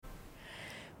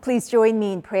Please join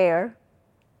me in prayer.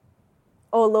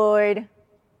 O Lord,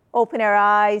 open our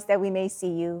eyes that we may see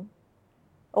you.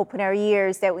 Open our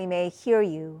ears that we may hear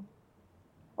you.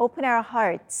 Open our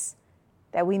hearts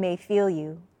that we may feel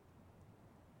you.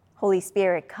 Holy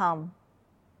Spirit, come.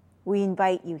 We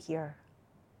invite you here.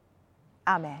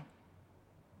 Amen.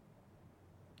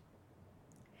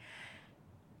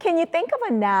 Can you think of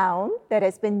a noun that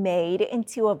has been made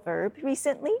into a verb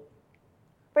recently?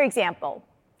 For example,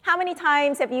 how many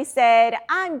times have you said,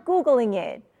 I'm Googling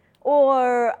it,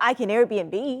 or I can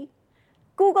Airbnb?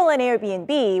 Google and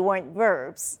Airbnb weren't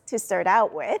verbs to start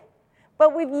out with,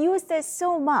 but we've used it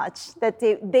so much that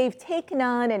they've taken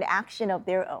on an action of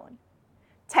their own.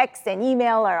 Text and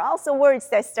email are also words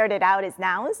that started out as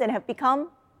nouns and have become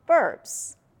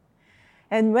verbs.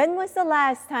 And when was the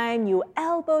last time you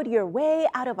elbowed your way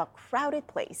out of a crowded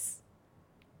place?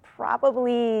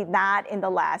 Probably not in the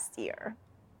last year.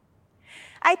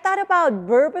 I thought about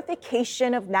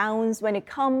verbification of nouns when it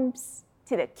comes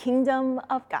to the kingdom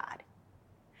of God.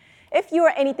 If you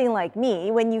are anything like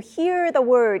me, when you hear the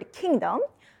word kingdom,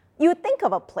 you think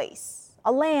of a place,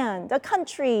 a land, a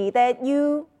country that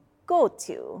you go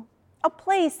to, a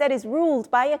place that is ruled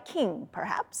by a king,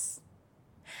 perhaps.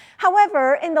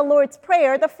 However, in the Lord's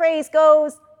Prayer, the phrase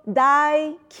goes,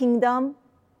 thy kingdom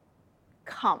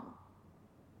come.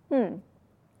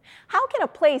 How can a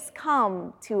place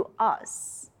come to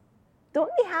us? Don't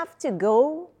we have to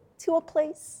go to a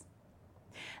place?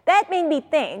 That made me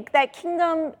think that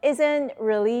kingdom isn't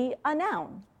really a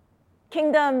noun.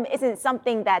 Kingdom isn't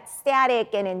something that's static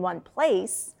and in one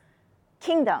place.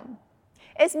 Kingdom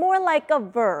is more like a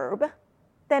verb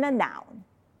than a noun.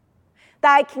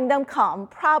 Thy kingdom come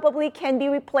probably can be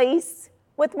replaced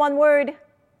with one word,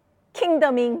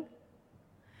 kingdoming.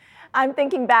 I'm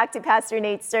thinking back to Pastor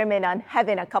Nate's sermon on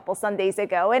heaven a couple Sundays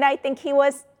ago, and I think he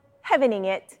was heavening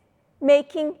it,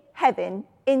 making heaven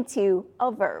into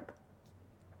a verb.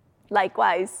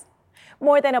 Likewise,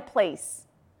 more than a place,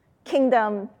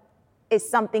 kingdom is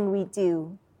something we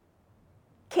do.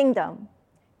 Kingdom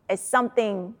is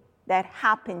something that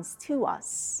happens to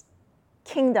us.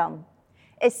 Kingdom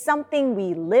is something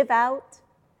we live out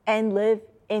and live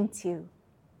into.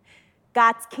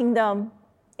 God's kingdom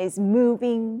is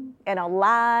moving and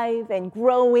alive and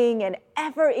growing and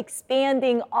ever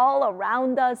expanding all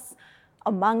around us,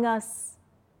 among us,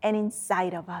 and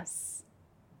inside of us.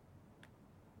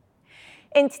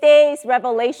 In today's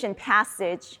Revelation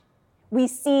passage, we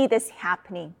see this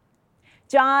happening.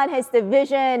 John has the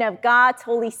vision of God's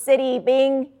holy city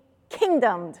being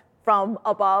kingdomed from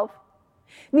above.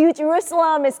 New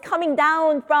Jerusalem is coming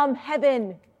down from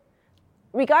heaven.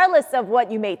 Regardless of what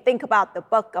you may think about the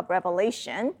book of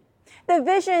Revelation, the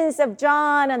visions of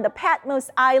John on the Patmos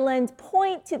Island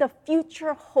point to the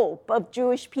future hope of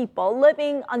Jewish people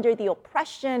living under the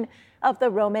oppression of the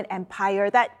Roman Empire,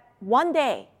 that one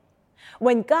day,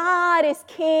 when God is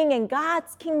king and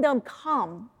God's kingdom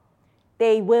come,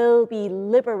 they will be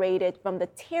liberated from the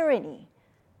tyranny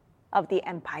of the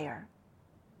empire.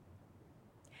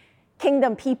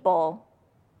 Kingdom people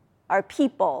are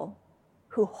people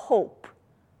who hope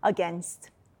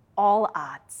against all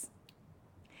odds.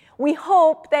 We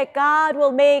hope that God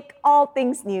will make all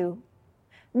things new.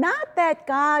 Not that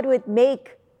God would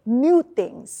make new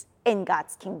things in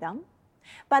God's kingdom,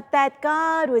 but that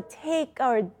God would take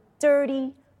our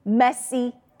dirty,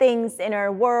 messy things in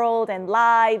our world and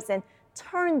lives and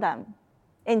turn them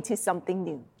into something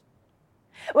new.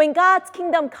 When God's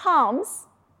kingdom comes,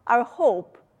 our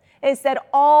hope is that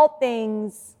all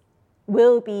things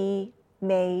will be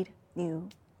made new.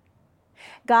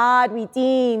 God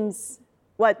redeems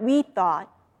what we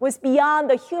thought was beyond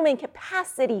the human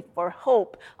capacity for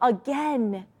hope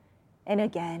again and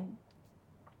again.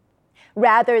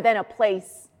 Rather than a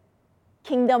place,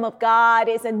 kingdom of God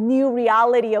is a new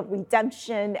reality of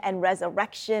redemption and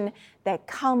resurrection that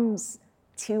comes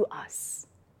to us.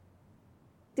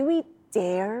 Do we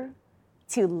dare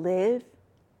to live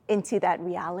into that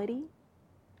reality?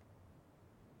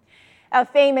 A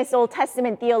famous Old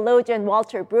Testament theologian,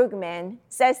 Walter Brueggemann,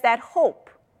 says that hope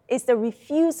is the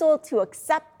refusal to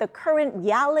accept the current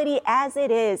reality as it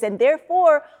is, and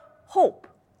therefore hope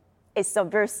is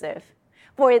subversive,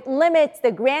 for it limits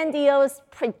the grandiose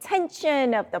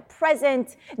pretension of the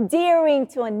present, daring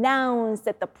to announce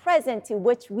that the present to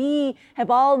which we have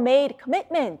all made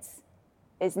commitments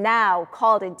is now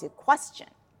called into question.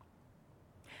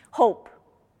 Hope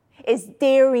is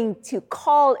daring to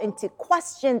call into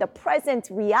question the present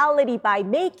reality by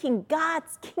making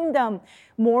God's kingdom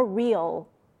more real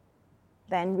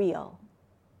than real.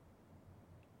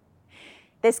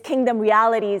 This kingdom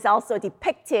reality is also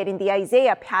depicted in the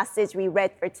Isaiah passage we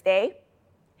read for today.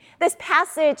 This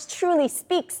passage truly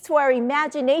speaks to our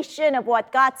imagination of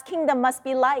what God's kingdom must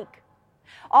be like.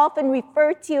 Often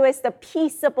referred to as the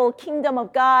peaceable kingdom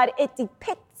of God, it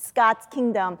depicts God's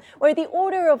kingdom, where the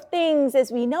order of things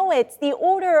as we know it, the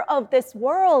order of this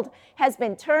world, has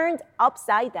been turned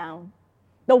upside down.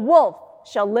 The wolf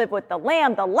shall live with the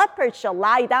lamb, the leopard shall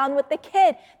lie down with the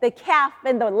kid, the calf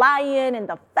and the lion and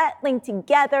the fatling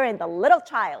together, and the little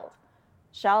child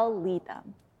shall lead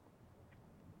them.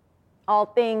 All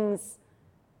things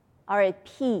are at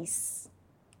peace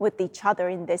with each other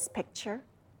in this picture.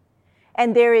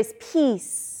 And there is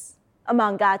peace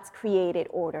among God's created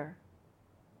order.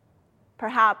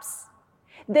 Perhaps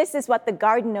this is what the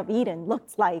Garden of Eden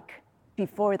looked like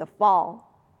before the fall.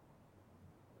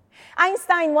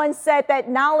 Einstein once said that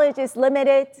knowledge is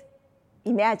limited,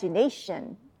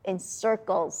 imagination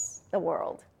encircles the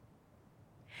world.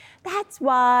 That's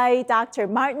why Dr.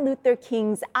 Martin Luther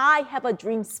King's I Have a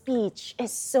Dream speech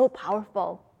is so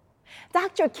powerful.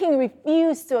 Dr. King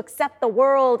refused to accept the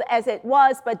world as it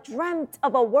was, but dreamt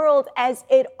of a world as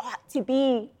it ought to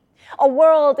be. A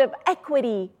world of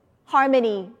equity,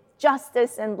 harmony,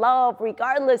 justice, and love,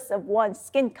 regardless of one's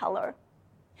skin color.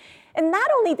 And not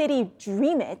only did he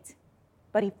dream it,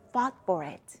 but he fought for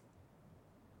it.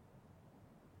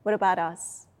 What about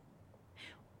us?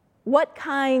 What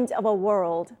kind of a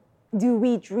world do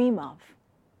we dream of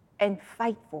and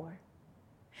fight for?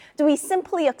 Do we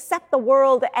simply accept the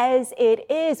world as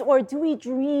it is, or do we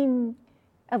dream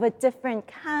of a different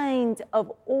kind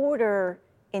of order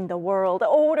in the world, an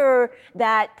order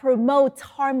that promotes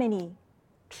harmony,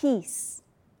 peace,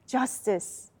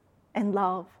 justice, and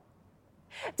love?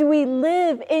 Do we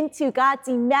live into God's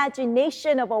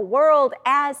imagination of a world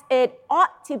as it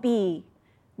ought to be,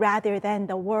 rather than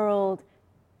the world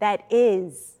that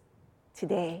is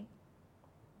today?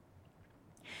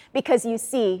 Because you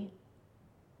see,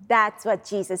 that's what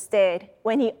Jesus did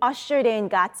when he ushered in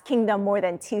God's kingdom more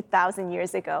than 2,000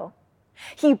 years ago.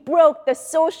 He broke the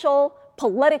social,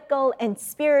 political, and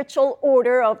spiritual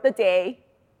order of the day.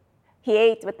 He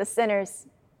ate with the sinners,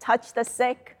 touched the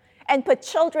sick, and put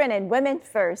children and women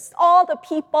first. All the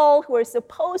people who are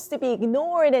supposed to be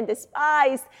ignored and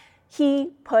despised,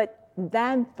 he put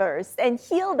them first and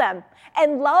healed them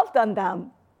and loved on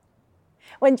them.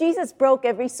 When Jesus broke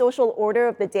every social order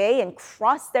of the day and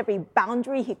crossed every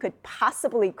boundary he could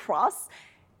possibly cross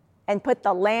and put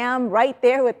the lamb right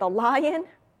there with the lion,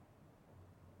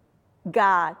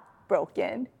 God broke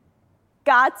in.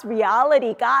 God's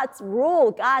reality, God's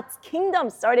rule, God's kingdom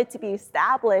started to be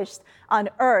established on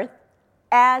earth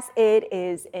as it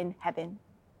is in heaven.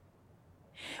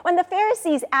 When the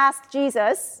Pharisees asked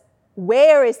Jesus,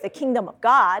 "Where is the kingdom of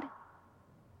God?"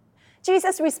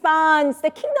 Jesus responds, "The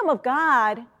kingdom of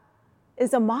God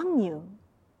is among you."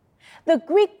 The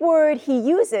Greek word he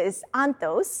uses,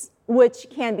 anthos, which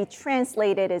can be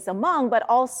translated as among, but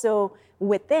also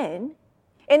within.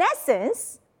 In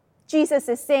essence, Jesus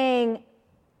is saying,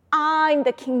 I'm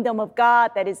the kingdom of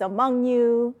God that is among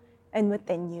you and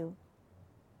within you.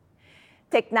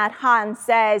 Thich Nhat Hanh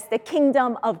says, the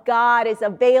kingdom of God is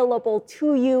available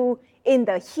to you in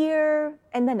the here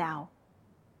and the now.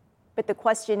 But the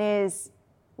question is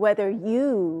whether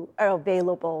you are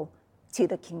available to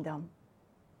the kingdom.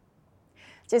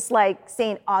 Just like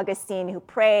St. Augustine, who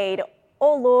prayed,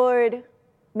 "Oh Lord,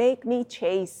 make me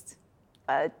chaste,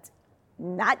 but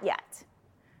not yet."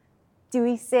 Do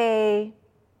we say,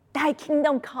 "Thy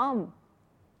kingdom come,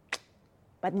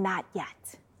 but not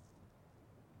yet"?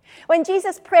 When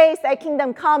Jesus prays, "Thy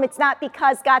kingdom come," it's not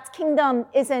because God's kingdom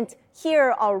isn't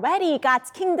here already.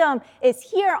 God's kingdom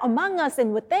is here among us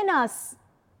and within us.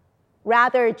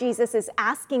 Rather, Jesus is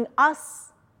asking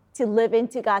us to live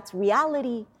into God's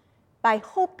reality by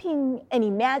hoping and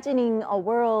imagining a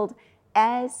world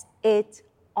as it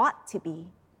ought to be,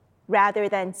 rather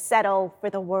than settle for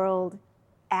the world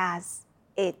as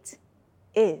it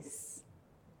is.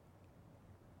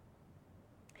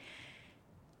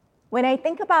 When I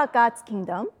think about God's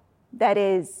kingdom that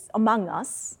is among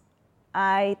us,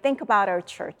 I think about our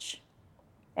church,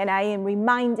 and I am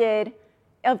reminded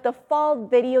of the fall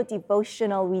video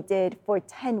devotional we did for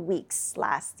 10 weeks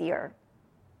last year.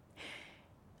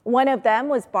 One of them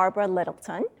was Barbara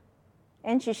Littleton,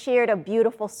 and she shared a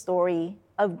beautiful story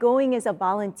of going as a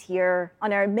volunteer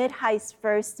on our Mid-High's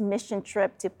first mission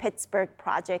trip to Pittsburgh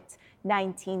project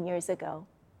 19 years ago.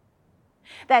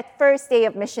 That first day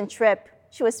of mission trip,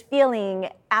 she was feeling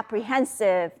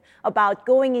apprehensive about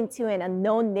going into an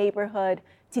unknown neighborhood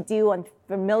to do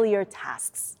unfamiliar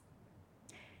tasks.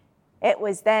 It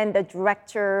was then the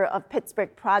director of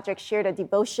Pittsburgh Project shared a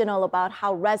devotional about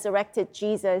how resurrected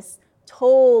Jesus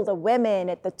told the women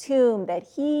at the tomb that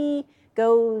he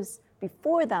goes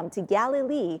before them to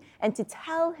Galilee and to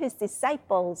tell his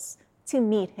disciples to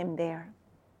meet him there.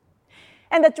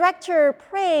 And the director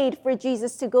prayed for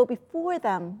Jesus to go before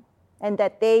them and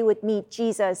that they would meet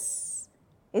Jesus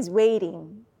is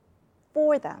waiting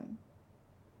for them.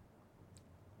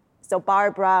 So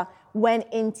Barbara went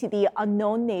into the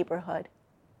unknown neighborhood,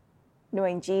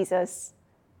 knowing Jesus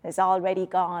has already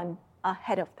gone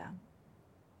ahead of them.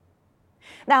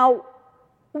 Now,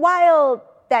 while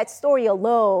that story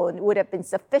alone would have been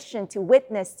sufficient to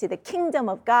witness to the kingdom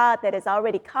of God that has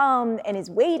already come and is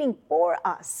waiting for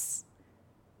us,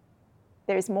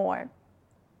 there's more.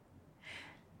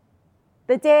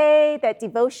 The day that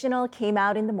devotional came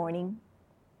out in the morning,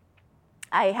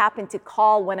 I happened to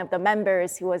call one of the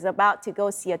members who was about to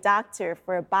go see a doctor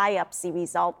for a biopsy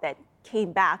result that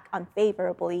came back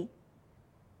unfavorably.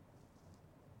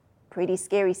 Pretty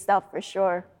scary stuff for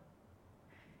sure.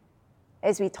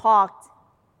 As we talked,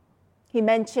 he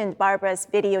mentioned Barbara's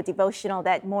video devotional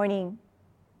that morning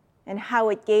and how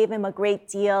it gave him a great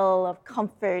deal of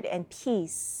comfort and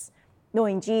peace,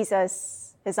 knowing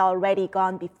Jesus has already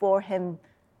gone before him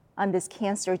on this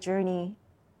cancer journey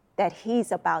that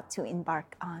he's about to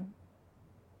embark on.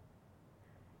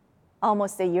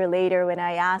 Almost a year later, when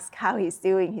I ask how he's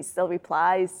doing, he still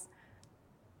replies,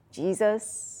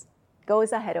 Jesus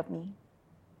goes ahead of me.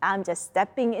 I'm just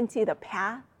stepping into the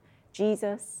path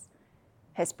Jesus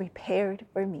has prepared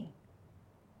for me.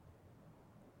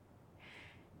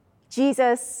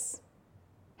 Jesus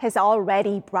has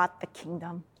already brought the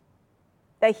kingdom.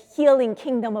 The healing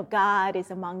kingdom of God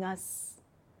is among us.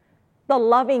 The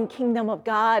loving kingdom of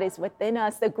God is within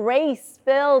us. The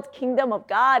grace-filled kingdom of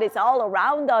God is all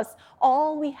around us.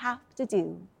 All we have to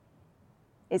do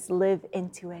is live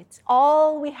into it.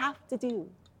 All we have to do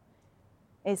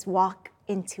is walk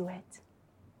into it.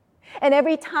 And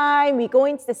every time we go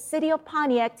into the city of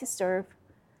Pontiac to serve,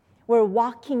 we're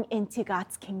walking into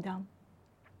God's kingdom.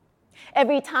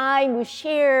 Every time we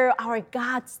share our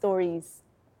God stories,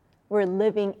 we're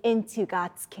living into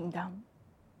God's kingdom.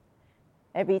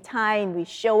 Every time we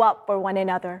show up for one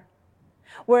another,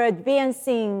 we're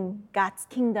advancing God's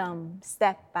kingdom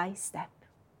step by step.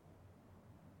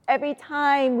 Every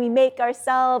time we make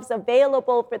ourselves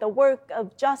available for the work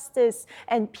of justice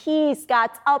and peace,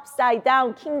 God's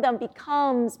upside-down kingdom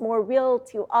becomes more real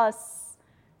to us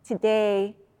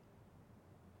today,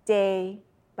 day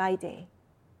by day.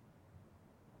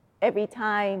 Every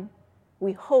time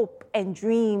we hope and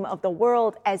dream of the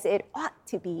world as it ought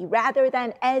to be rather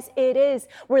than as it is,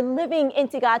 we're living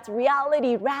into God's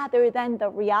reality rather than the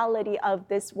reality of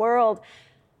this world.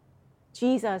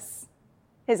 Jesus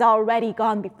has already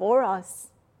gone before us.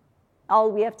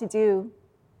 All we have to do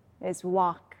is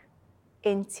walk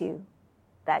into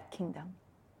that kingdom.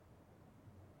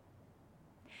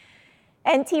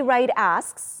 N.T. Wright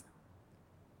asks,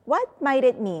 what might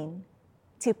it mean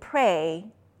to pray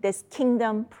this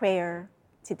kingdom prayer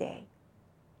today?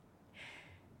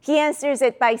 He answers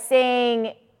it by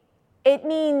saying, it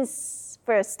means,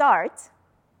 for a start,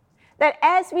 that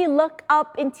as we look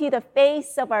up into the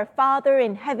face of our Father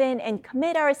in heaven and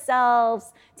commit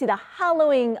ourselves to the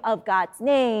hallowing of God's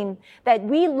name, that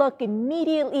we look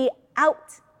immediately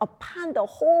out upon the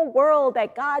whole world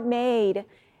that God made,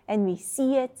 and we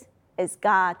see it as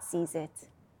God sees it.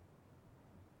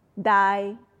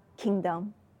 Thy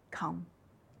kingdom come.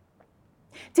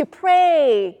 To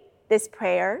pray this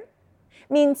prayer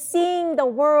means seeing the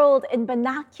world in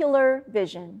binocular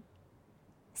vision.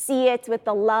 See it with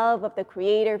the love of the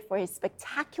Creator for his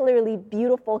spectacularly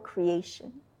beautiful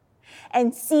creation.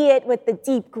 And see it with the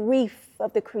deep grief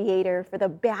of the Creator for the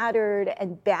battered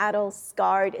and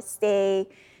battle-scarred state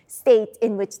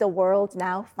in which the world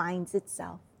now finds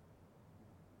itself.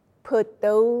 Put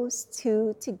those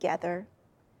two together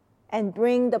and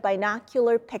bring the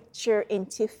binocular picture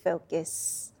into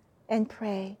focus and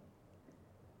pray.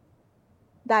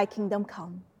 Thy kingdom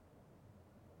come.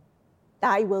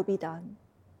 Thy will be done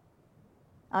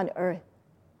on earth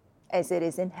as it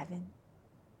is in heaven.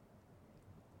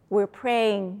 We're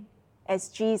praying as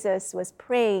Jesus was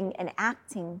praying and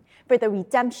acting for the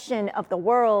redemption of the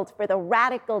world, for the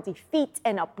radical defeat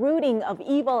and uprooting of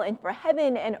evil, and for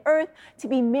heaven and earth to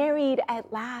be married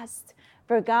at last,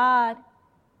 for God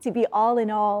to be all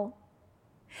in all.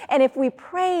 And if we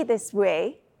pray this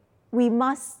way, we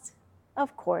must,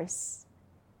 of course,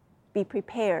 be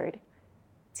prepared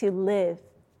to live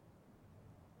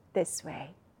this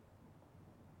way.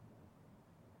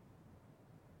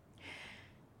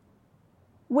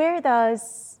 Where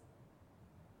does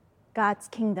God's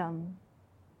kingdom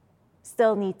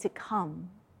still need to come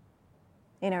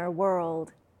in our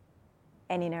world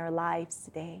and in our lives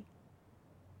today?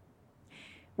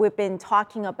 We've been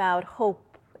talking about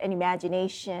hope and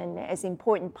imagination as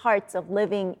important parts of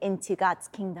living into God's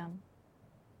kingdom.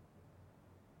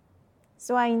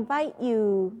 So I invite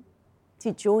you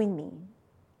to join me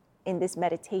in this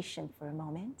meditation for a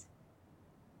moment.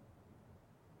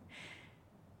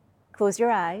 Close your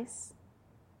eyes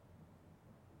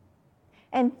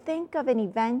and think of an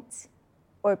event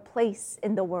or place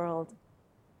in the world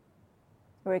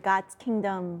where God's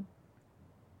kingdom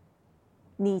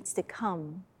needs to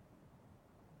come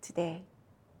today.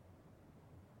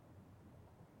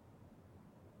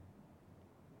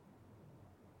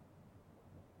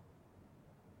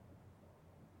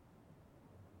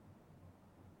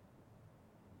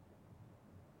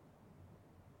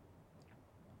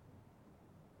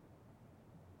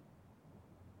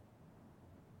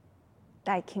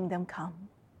 Thy kingdom come.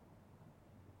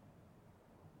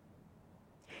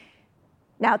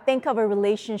 Now think of a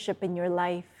relationship in your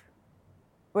life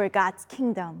where God's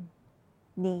kingdom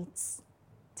needs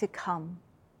to come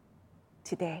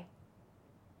today.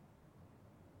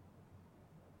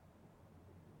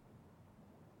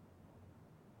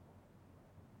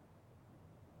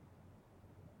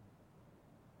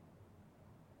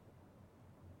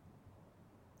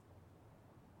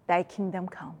 Thy kingdom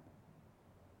come.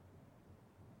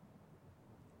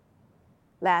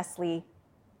 Lastly,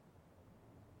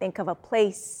 think of a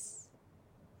place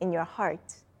in your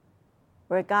heart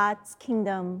where God's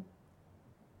kingdom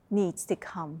needs to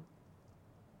come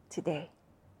today.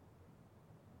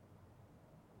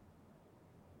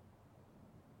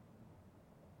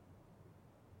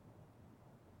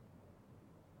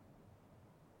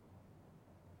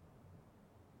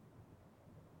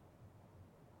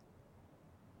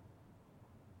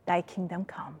 Thy kingdom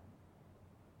come.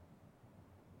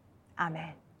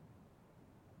 Amen.